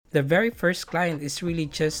The very first client is really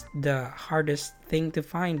just the hardest thing to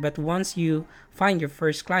find, but once you find your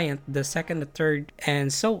first client, the second, the third,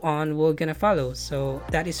 and so on will gonna follow. So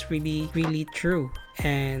that is really really true,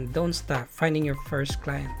 and don't stop finding your first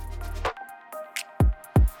client.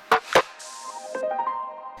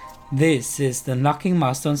 This is the Unlocking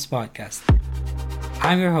Milestones podcast.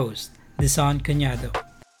 I'm your host, Dison Cañado.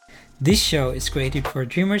 This show is created for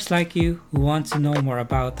dreamers like you who want to know more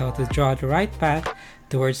about how to draw the right path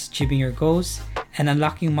towards achieving your goals and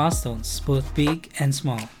unlocking milestones, both big and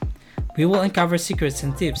small. We will uncover secrets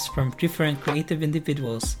and tips from different creative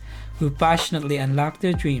individuals who passionately unlock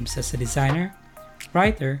their dreams as a designer,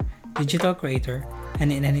 writer, digital creator,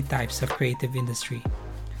 and in any types of creative industry.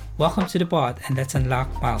 Welcome to the pod, and let's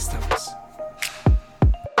unlock milestones.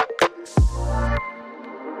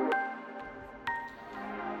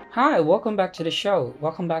 Hi, welcome back to the show.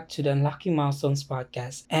 Welcome back to the Unlocking Milestones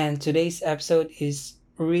podcast. And today's episode is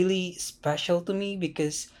really special to me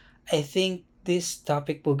because I think this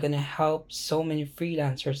topic will gonna help so many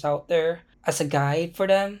freelancers out there as a guide for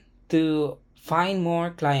them to find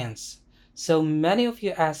more clients. So many of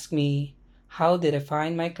you ask me how did I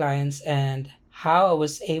find my clients and how I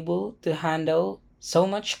was able to handle so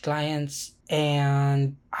much clients,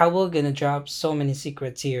 and I will gonna drop so many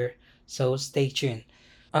secrets here. So stay tuned.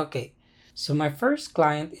 Okay, so my first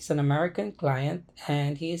client is an American client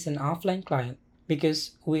and he is an offline client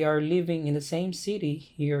because we are living in the same city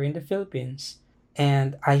here in the Philippines.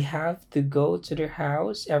 And I have to go to their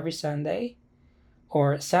house every Sunday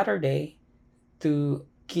or Saturday to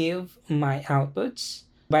give my outputs.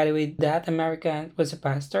 By the way, that American was a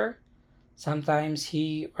pastor. Sometimes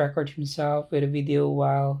he records himself with a video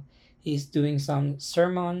while he's doing some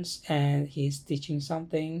sermons and he's teaching some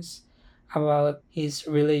things about his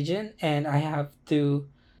religion, and I have to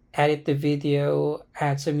edit the video,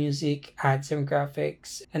 add some music, add some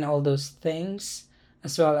graphics, and all those things,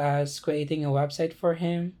 as well as creating a website for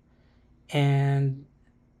him. And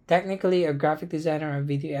technically, a graphic designer, a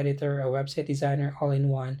video editor, a website designer, all in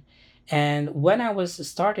one. And when I was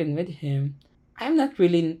starting with him, I'm not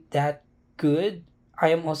really that good.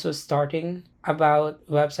 I am also starting about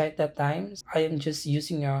website that times. I am just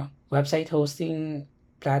using a website hosting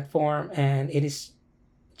platform and it is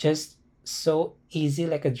just so easy,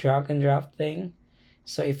 like a drag and drop thing.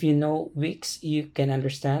 So if you know Wix, you can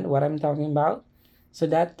understand what I'm talking about. So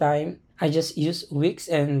that time I just used Wix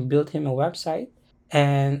and built him a website.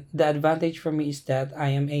 And the advantage for me is that I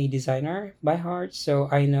am a designer by heart, so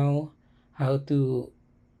I know how to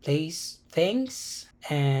place things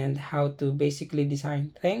and how to basically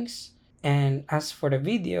design things. And as for the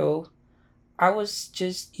video, I was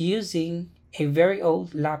just using a very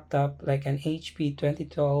old laptop, like an HP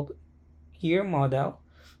 2012 year model.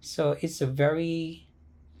 So it's a very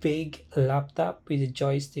big laptop with a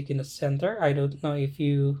joystick in the center. I don't know if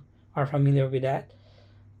you are familiar with that.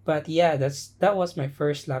 But yeah, that was my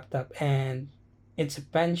first laptop, and it's a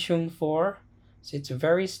Pentium 4. So it's a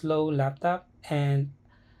very slow laptop, and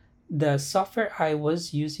the software I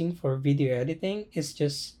was using for video editing is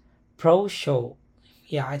just ProShow.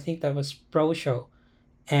 Yeah, I think that was ProShow.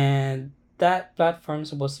 And that platform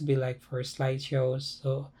supposed to be like for slideshows.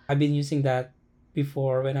 So I've been using that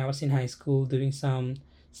before when I was in high school doing some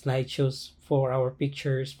slideshows for our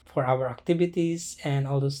pictures, for our activities and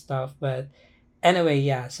all those stuff. But anyway,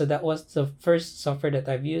 yeah, so that was the first software that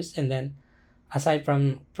I've used. And then aside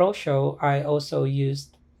from ProShow, I also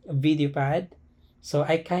used VideoPad. So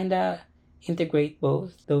I kind of integrate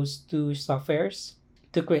both those two softwares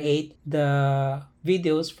to create the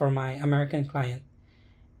videos for my American client.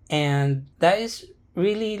 And that is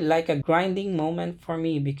really like a grinding moment for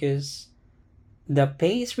me because the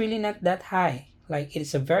pay is really not that high. Like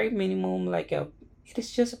it's a very minimum, it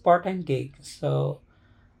is just a part-time gig. So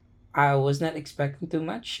I was not expecting too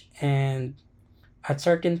much, and at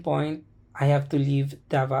certain point I have to leave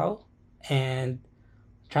Davao and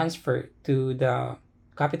transfer to the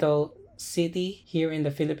capital city here in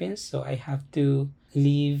the Philippines. So I have to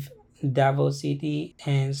leave Davao City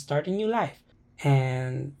and start a new life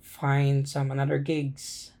and find some another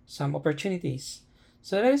gigs, some opportunities.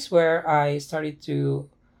 So that is where I started to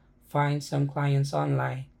find some clients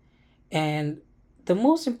online. And the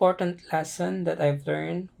most important lesson that I've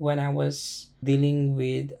learned when I was dealing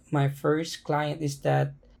with my first client is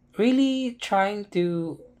that really trying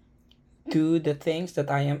to do the things that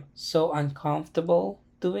I am so uncomfortable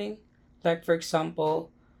doing. Like, for example,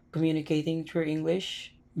 communicating through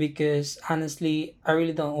English, because honestly, I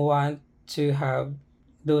really don't want to have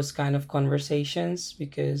those kind of conversations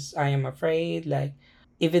because I am afraid. Like,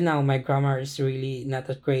 even now, my grammar is really not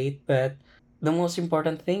that great, but the most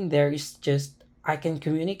important thing there is just I can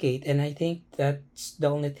communicate, and I think that's the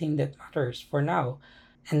only thing that matters for now.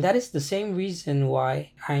 And that is the same reason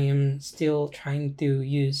why I am still trying to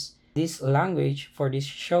use this language for this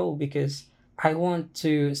show, because I want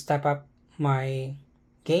to step up my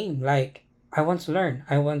game. Like, I want to learn,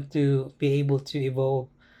 I want to be able to evolve.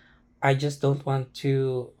 I just don't want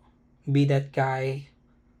to be that guy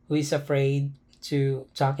who is afraid to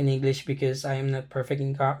talk in English because I am not perfect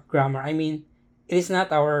in grammar. I mean, it is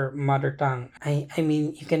not our mother tongue. I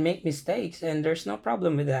mean, you can make mistakes and there's no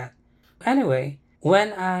problem with that. Anyway,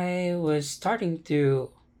 when I was starting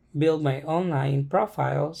to build my online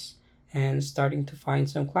profiles and starting to find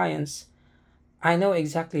some clients, I know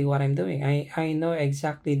exactly what I'm doing. I know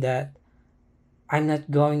exactly that I'm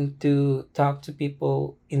not going to talk to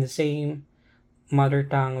people in the same mother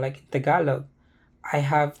tongue like Tagalog. I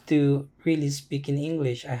have to really speak in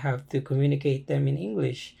English. I have to communicate them in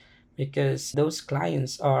English because those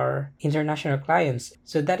clients are international clients.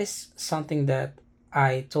 So that is something that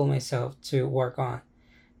I told myself to work on.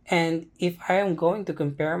 And if I am going to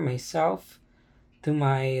compare myself to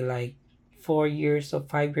my like 4 years or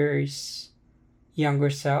 5 years younger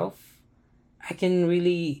self, I can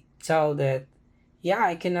really tell that, yeah,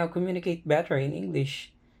 I can now communicate better in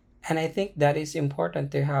English. And I think that is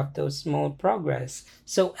important to have those small progress.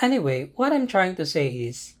 So anyway, what I'm trying to say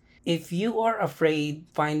is, if you are afraid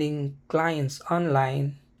finding clients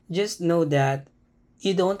online, just know that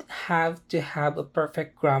you don't have to have a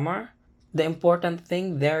perfect grammar. The important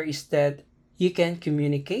thing there is that you can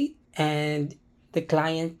communicate and the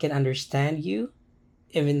client can understand you,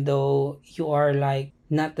 even though you are like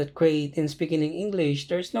not that great in speaking in English.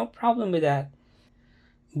 There's no problem with that.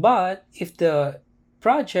 But if the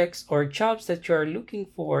projects or jobs that you're looking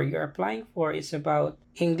for, you're applying for, is about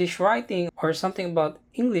English writing or something about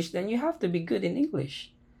English, then you have to be good in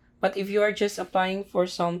English. But if you are just applying for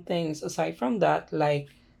some things aside from that, like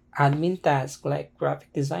admin task, like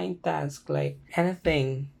graphic design task, like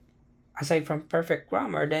anything aside from perfect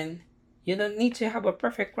grammar, then you don't need to have a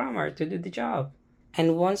perfect grammar to do the job.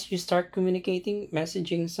 And once you start communicating,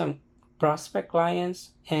 messaging some prospect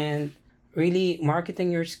clients and really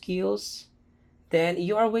marketing your skills, then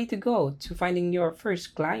you are way to go to finding your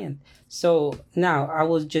first client. So now I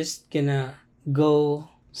was just gonna go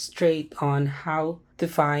straight on how to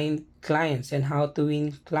find clients and how to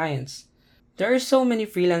win clients. There are so many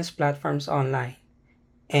freelance platforms online,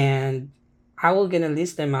 and I will gonna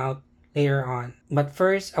list them out later on. But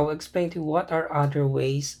first, I will explain to you what are other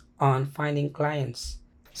ways on finding clients.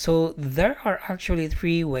 So there are actually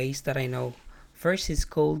three ways that I know. First is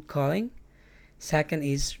cold calling, second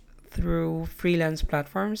is through freelance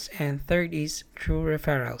platforms, and third is through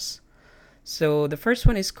referrals. So the first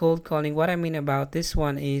one is cold calling. What I mean about this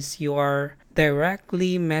one is you are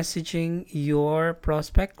directly messaging your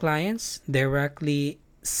prospect clients, directly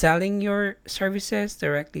selling your services,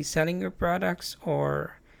 directly selling your products,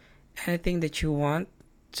 or anything that you want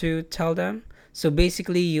to tell them. So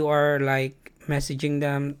basically, you are like messaging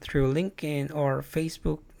them through LinkedIn or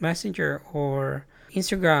Facebook Messenger or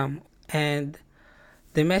Instagram, and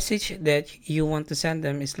the message that you want to send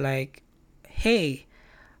them is like, hey,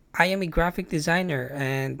 I am a graphic designer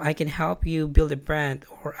and I can help you build a brand,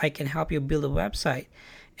 or I can help you build a website.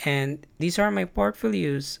 And these are my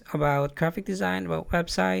portfolios about graphic design, about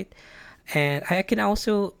website, and I can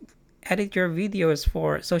also edit your videos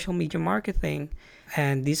for social media marketing.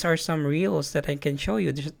 And these are some reels that I can show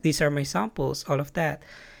you. These are my samples, all of that.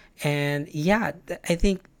 And yeah, I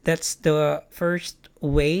think that's the first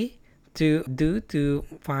way to do to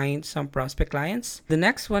find some prospect clients. The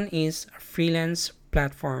next one is freelance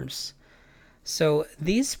platforms. So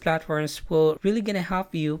these platforms will really gonna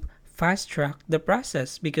help you fast track the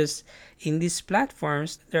process, because in these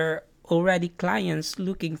platforms there are already clients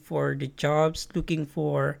looking for the jobs, looking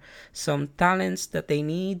for some talents that they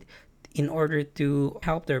need in order to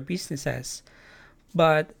help their businesses.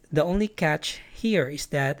 But the only catch here is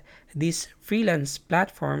that these freelance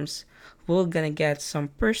platforms will gonna get some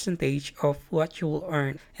percentage of what you will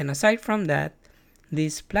earn. And aside from that,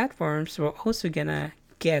 these platforms will also gonna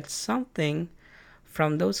get something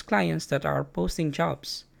from those clients that are posting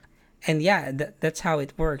jobs. And yeah, that's how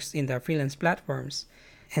it works in the freelance platforms.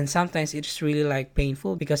 And sometimes it's really like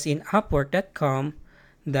painful because in upwork.com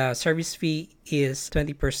the service fee is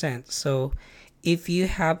 20%. So if you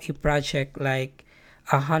have a project like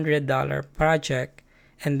 $100 project,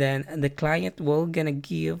 and then the client will gonna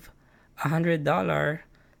give $100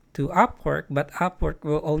 to Upwork, but Upwork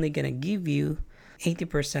will only gonna give you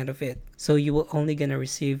 80% of it. So you will only gonna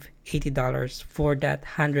receive $80 for that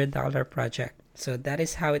 $100 project. So that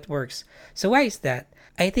is how it works. So why is that?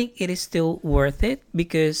 I think it is still worth it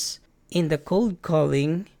because in the cold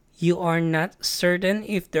calling, you are not certain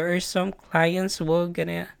if there are some clients who are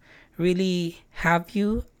gonna really have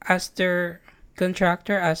you as their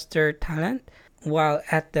contractor, as their talent. While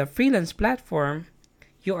at the freelance platform,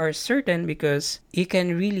 you are certain because you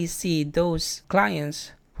can really see those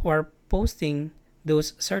clients who are posting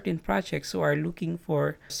those certain projects who are looking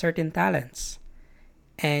for certain talents,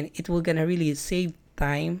 and it will gonna really save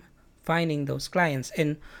time finding those clients.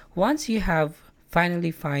 And once you have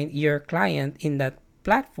finally find your client in that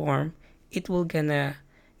platform, it will gonna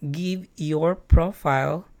give your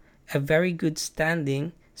profile a very good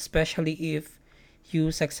standing, especially if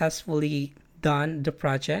you successfully done the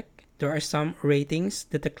project. There are some ratings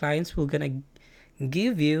that the clients will gonna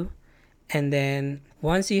give you, and then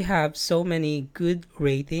once you have so many good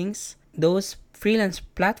ratings, those freelance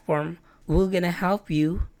platform will gonna help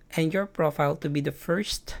you and your profile to be the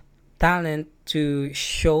first talent to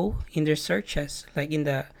show in their searches, like in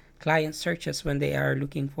the client searches when they are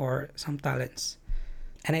looking for some talents.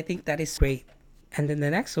 And I think that is great. And then the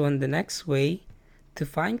next one, the next way to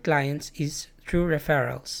find clients is through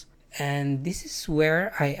referrals. And this is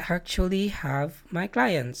where I actually have my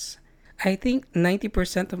clients. I think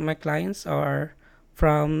 90% of my clients are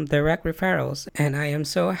from direct referrals, and I am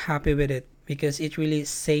so happy with it because it really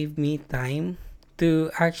saved me time to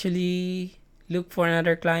actually look for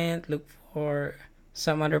another client, look for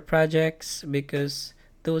some other projects, because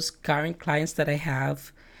those current clients that I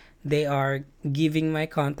have, they are giving my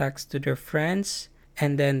contacts to their friends,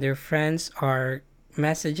 and then their friends are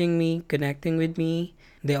messaging me, connecting with me.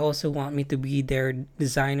 They also want me to be their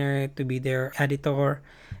designer, to be their editor,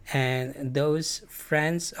 and those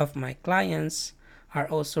friends of my clients are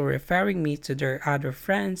also referring me to their other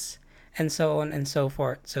friends, and so on and so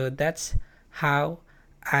forth. So that's how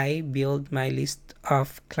I build my list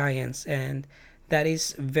of clients, and that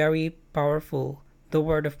is very powerful, the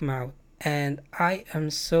word of mouth. And I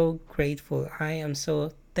am so grateful. I am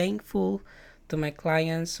so thankful to my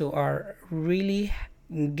clients who are really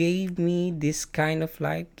gave me this kind of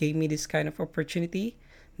life, gave me this kind of opportunity.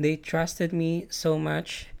 They trusted me so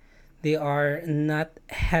much. They are not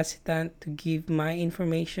hesitant to give my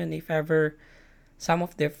information if ever some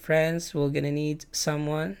of their friends will gonna need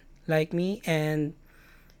someone like me. And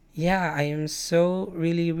yeah, I am so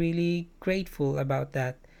really really grateful about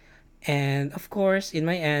that. And of course, in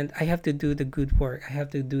my end, I have to do the good work. I have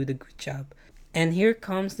to do the good job. And here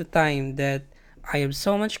comes the time that I have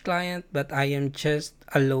so much client, but I am just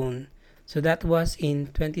alone. So that was in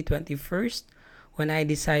 2021 when I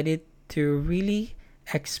decided to really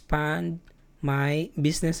expand my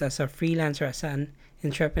business as a freelancer, as an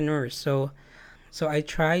entrepreneur. So I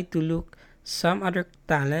tried to look some other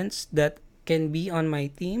talents that can be on my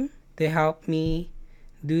team. They help me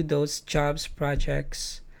do those jobs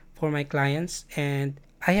projects for my clients. And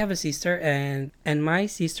I have a sister, and my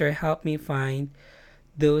sister helped me find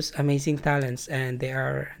those amazing talents, and they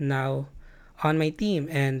are now on my team,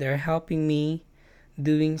 and they're helping me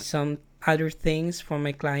doing some other things for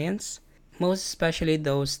my clients, most especially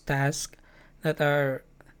those tasks that are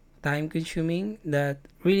time consuming, that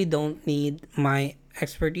really don't need my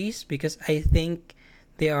expertise, because I think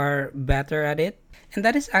they are better at it. And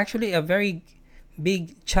that is actually a very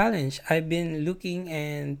big challenge. I've been looking,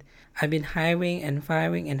 and I've been hiring and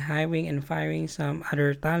firing and hiring and firing some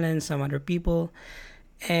other talents, some other people,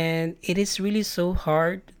 and it is really so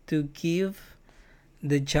hard to give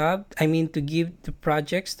the job, I mean to give the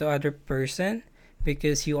projects to other person,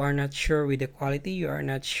 because you are not sure with the quality, you are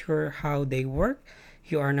not sure how they work,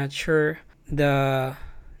 you are not sure the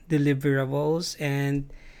deliverables,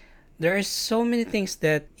 and there are so many things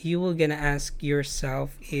that you will gonna ask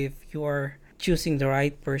yourself if you are choosing the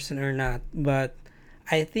right person or not. But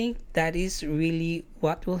I think that is really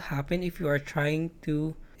what will happen if you are trying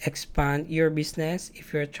to expand your business,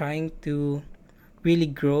 if you're trying to really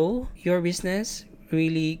grow your business,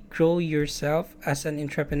 really grow yourself as an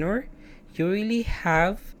entrepreneur. You really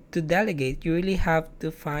have to delegate. You really have to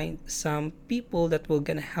find some people that will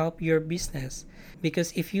gonna help your business,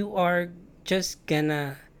 because if you are just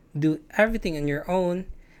gonna do everything on your own,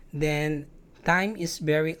 then time is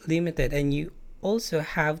very limited, and you also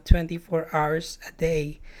have 24 hours a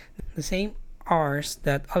day, the same hours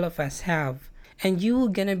that all of us have, and you will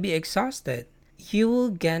gonna be exhausted. You will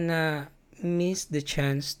gonna miss the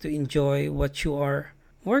chance to enjoy what you are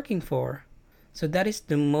working for. So that is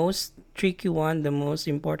the most tricky one, the most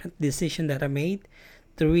important decision that I made,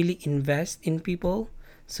 to really invest in people.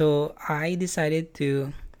 So I decided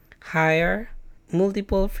to hire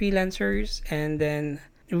multiple freelancers, and then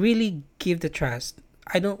really give the trust.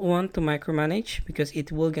 I don't want to micromanage because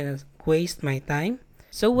it will gonna waste my time.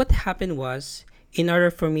 So what happened was, in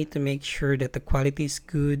order for me to make sure that the quality is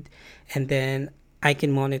good, and then I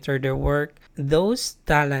can monitor their work. Those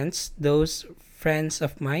talents, those friends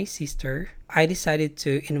of my sister, I decided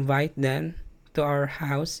to invite them to our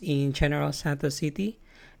house in General Santos City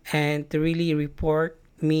and to really report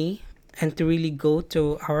me and to really go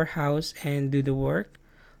to our house and do the work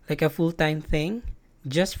like a full-time thing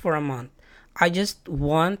just for a month. I just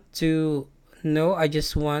want to know, I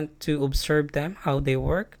just want to observe them, how they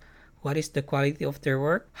work, what is the quality of their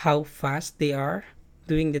work, how fast they are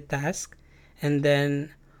doing the task. And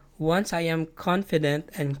then once I am confident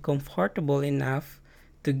and comfortable enough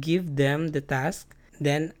to give them the task,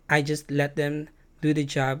 then I just let them do the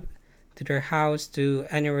job to their house, to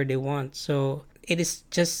anywhere they want. So it is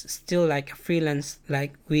just still like a freelance,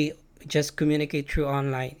 like we just communicate through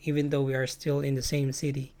online, even though we are still in the same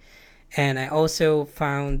city. And I also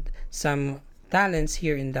found some talents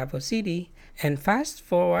here in Davao City. And fast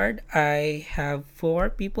forward, I have 4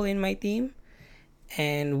 people in my team,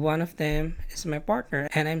 and one of them is my partner.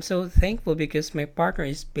 And I'm so thankful because my partner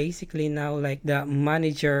is basically now like the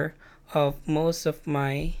manager of most of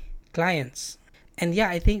my clients. And yeah,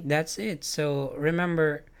 I think that's it. So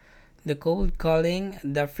remember, the cold calling,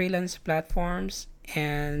 the freelance platforms,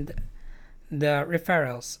 and the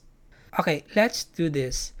referrals. Okay, let's do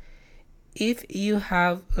this. If you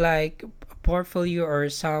have like a portfolio or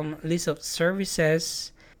some list of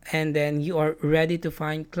services, and then you are ready to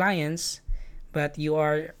find clients, but you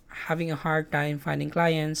are having a hard time finding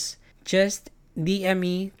clients, just DM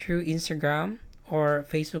me through Instagram or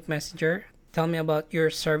Facebook Messenger. Tell me about your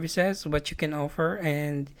services, what you can offer,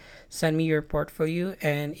 and send me your portfolio.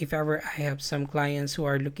 And if ever I have some clients who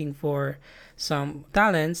are looking for some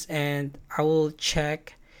talents, and I will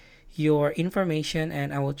check your information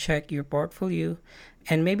and I will check your portfolio,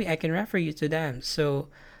 and maybe I can refer you to them. So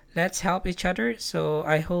let's help each other. So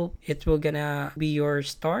I hope it will gonna be your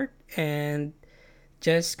start, and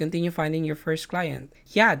just continue finding your first client.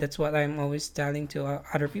 Yeah, that's what I'm always telling to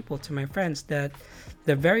other people, to my friends, that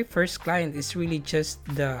the very first client is really just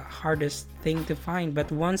the hardest thing to find.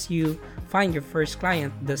 But once you find your first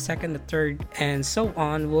client, the second, the third, and so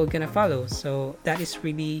on will gonna follow. So that is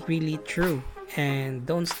really, really true. And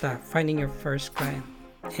don't stop finding your first client.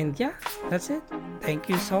 And yeah, that's it. Thank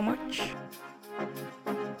you so much.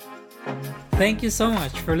 Thank you so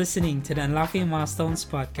much for listening to the Unlocking Milestones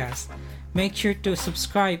podcast. Make sure to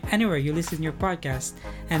subscribe anywhere you listen to your podcast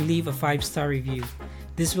and leave a 5-star review.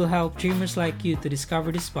 This will help dreamers like you to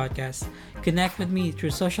discover this podcast. Connect with me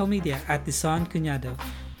through social media at Deson Cuñado.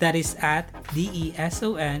 That is at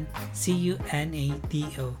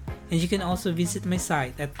DESONCUNADO. And you can also visit my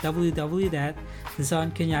site at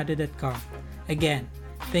www.desoncuñado.com. Again,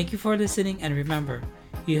 thank you for listening, and remember,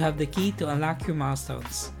 you have the key to unlock your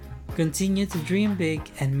milestones. Continue to dream big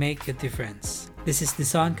and make a difference. This is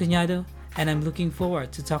Deson Cuñado, and I'm looking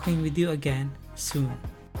forward to talking with you again soon.